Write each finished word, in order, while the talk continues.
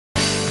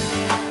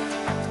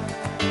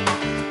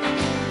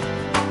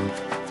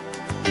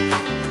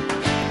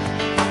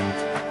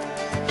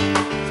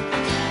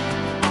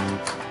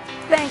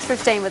for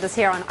staying with us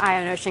here on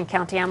Eye on Ocean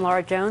County. I'm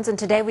Laura Jones, and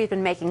today we've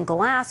been making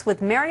glass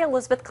with Mary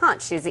Elizabeth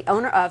Conch. She's the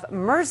owner of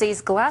Merzie's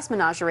Glass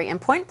Menagerie in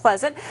Point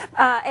Pleasant.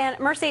 And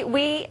Merzie,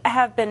 we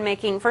have been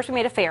making, first we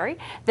made a fairy,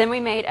 then we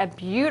made a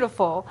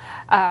beautiful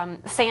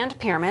sand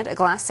pyramid, a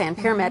glass sand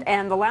pyramid,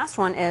 and the last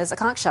one is a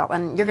conch shell.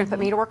 And you're going to put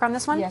me to work on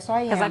this one? Yes,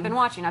 I am. Because I've been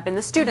watching. I've been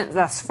the student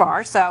thus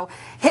far, so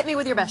hit me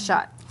with your best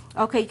shot.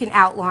 Okay, you can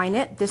outline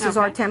it. This is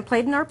our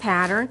template and our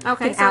pattern.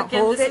 Okay, you can so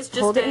again, this is just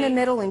hold it in the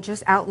middle and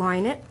just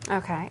outline it.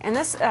 Okay, and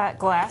this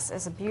glass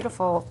is a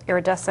beautiful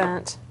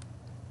iridescent,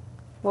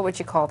 what would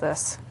you call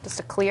this? Just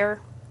a clear?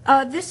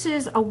 This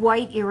is a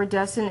white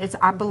iridescent. It's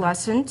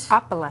opalescent.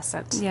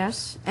 Opalescent.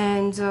 Yes,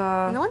 and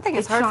the one thing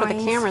that's hard for the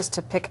cameras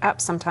to pick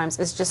up sometimes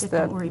is just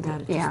don't worry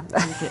about it. Yeah.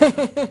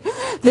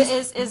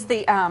 is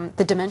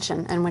the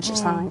dimension in which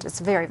it's lined. It's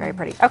very, very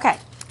pretty. Okay.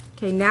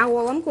 Okay, now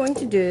all I'm going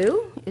to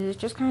do is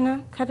just kind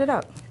of cut it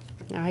up.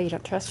 No, you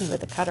don't trust me with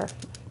the cutter.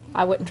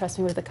 I wouldn't trust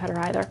me with the cutter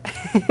either.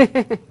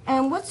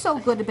 And what's so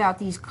good about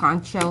these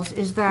conch shells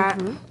is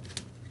that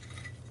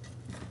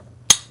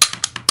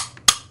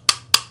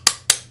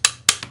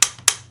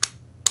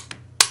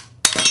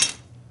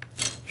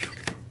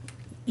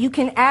you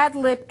can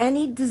ad-lib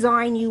any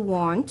design you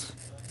want.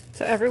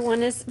 So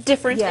everyone is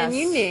different and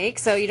unique,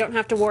 so you don't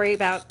have to worry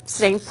about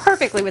staying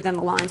perfectly within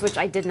the lines, which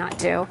I did not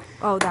do.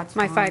 Oh, that's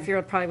My fine.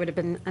 5-year-old probably would have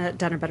been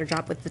done a better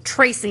job with the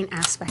tracing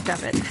aspect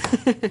of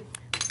it.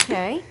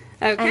 Okay.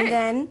 Okay. And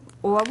then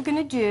all we're going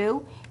to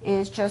do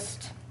is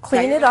just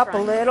clean it up a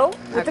little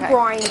with the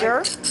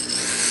grinder.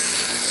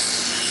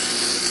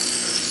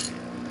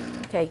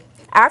 Okay.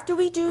 After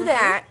we do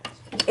that,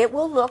 it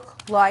will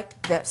look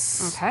like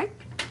this. Okay.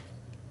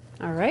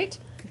 All right.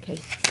 Okay.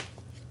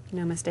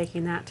 No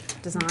mistaking that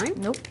design.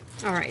 Nope.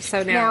 All right,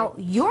 so Now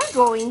you're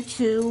going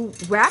to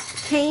wrap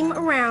cane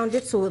around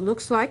it so it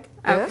looks like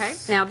this. Okay.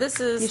 Now this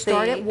is You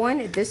start at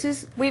one. This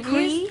is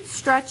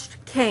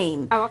pre-stretched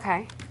cane. Oh,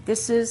 okay.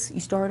 This is,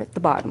 you start at the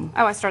bottom.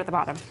 Oh, I start at the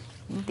bottom.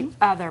 The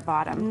other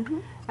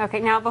bottom.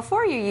 Okay, now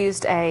before you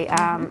used a,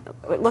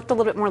 it looked a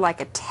little bit more like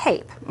a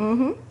tape.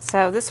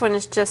 So this one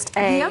is just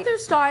a... The other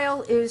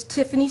style is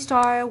Tiffany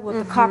style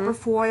with the copper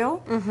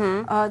foil.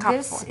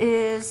 This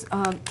is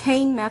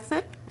cane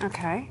method.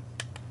 Okay.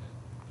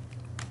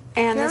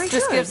 And Very this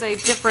just good. gives a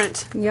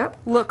different Yep.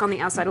 look on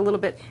the outside, a little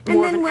bit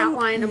more of an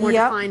outline, a more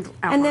defined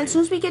outline. And then as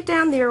soon as we get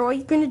down there, all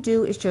you're going to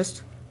do is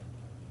just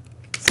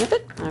snip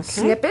it. Okay.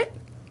 snip it.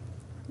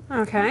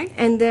 Okay.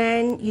 And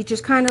then you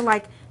just kind of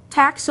like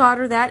tack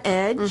solder that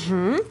edge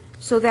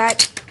so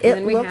that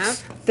it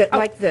looks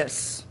like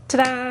this.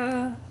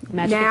 Ta-da!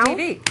 Magic Now,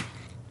 TV.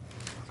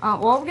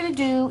 All we're going to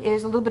do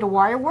is a little bit of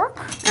wire work.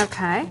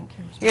 Okay.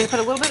 You're going to put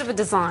a little bit of a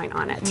design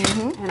on it.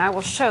 And I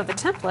will show the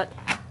template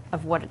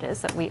of what it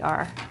is that we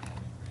are,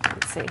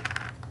 let's see,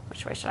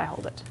 which way should I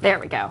hold it? There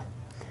we go.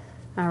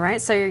 All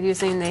right, so you're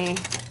using the...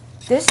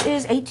 This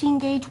is 18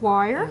 gauge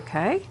wire.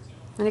 Okay.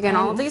 And again,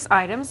 all of these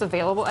items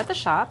available at the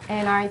shop.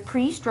 And I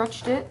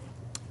pre-stretched it.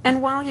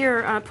 And while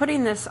you're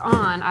putting this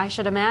on, I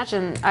should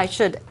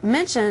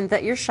mention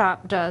that your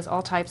shop does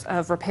all types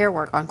of repair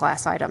work on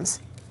glass items.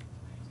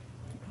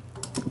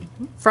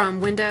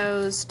 From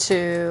windows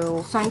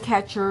to... sun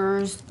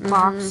catchers,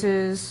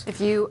 boxes.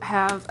 If you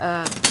have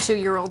a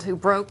 2-year-old who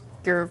broke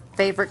your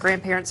favorite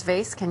grandparent's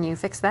vase, can you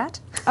fix that?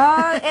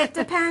 It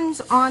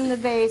depends on the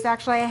vase.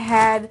 Actually, I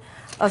had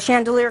a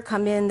chandelier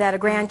come in that a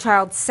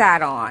grandchild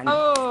sat on.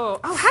 Oh,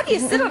 how do you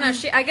sit on a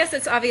I guess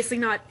it's obviously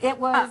not... It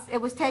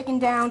was taken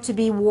down to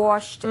be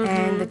washed,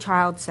 and the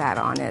child sat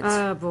on it.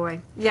 Oh, boy.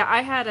 Yeah,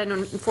 I had an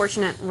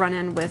unfortunate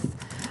run-in with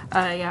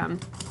a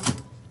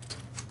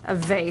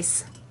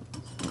vase.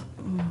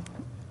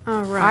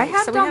 All right,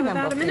 so we have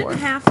about a minute and a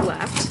half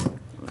left.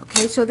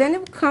 Okay, so then it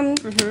will come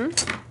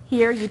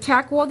here. You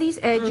tack all these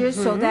edges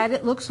so that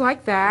it looks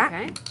like that.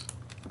 Okay.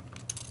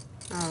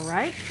 All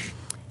right.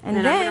 And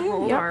then then I'm going to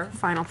hold our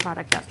final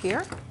product up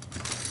here.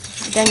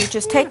 Then you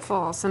just take...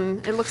 Beautiful.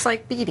 It looks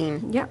like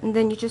beading. Yeah, and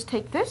then you just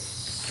take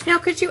this. Now,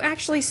 could you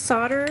actually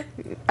solder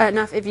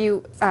enough if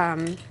you...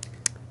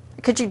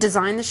 could you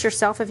design this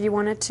yourself if you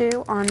wanted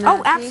to on the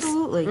piece?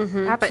 Absolutely.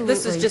 Absolutely. But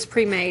this is just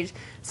pre-made,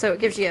 so it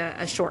gives you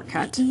a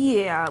shortcut.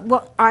 Yeah,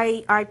 well,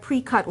 I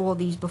pre-cut all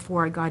these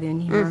before I got in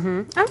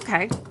here.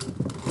 Okay.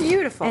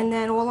 Beautiful. And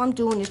then all I'm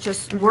doing is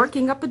just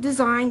working up a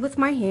design with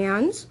my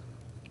hands,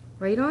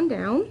 right on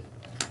down.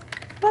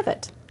 Love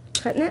it.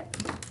 Cutting it.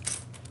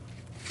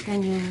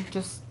 Then you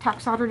just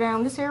tack solder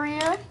down this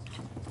area.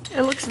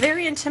 It looks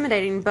very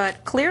intimidating,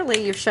 but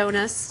clearly you've shown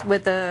us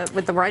with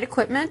the right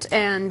equipment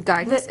and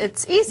guidance,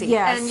 it's easy.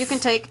 Yes. And you can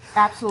take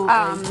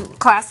absolutely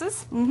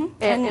classes.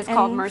 It's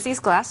called Merzie's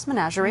Glass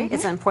Menagerie.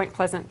 It's in Point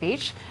Pleasant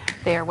Beach.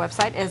 Their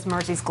website is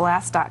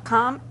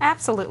merziesglass.com.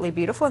 Absolutely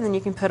beautiful. And then you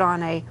can put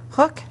on a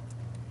hook,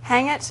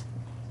 hang it.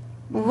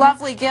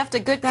 Lovely gift, a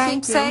good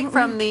keepsake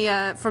from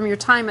your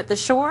time at the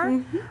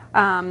shore.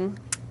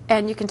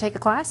 And you can take a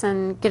class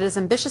and get as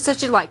ambitious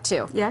as you'd like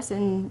to. Yes,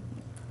 and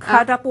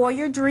cut up all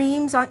your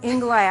dreams in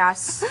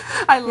glass.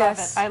 I love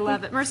it. I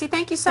love it. Merzie,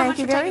 thank you so much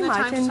for taking the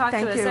time to talk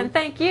to us. And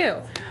thank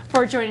you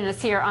for joining us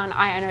here on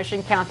Eye on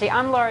Ocean County.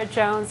 I'm Laura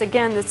Jones.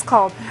 Again, this is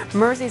called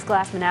Merzie's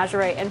Glass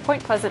Menagerie in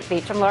Point Pleasant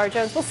Beach. I'm Laura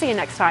Jones. We'll see you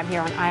next time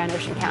here on Eye on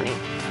Ocean County.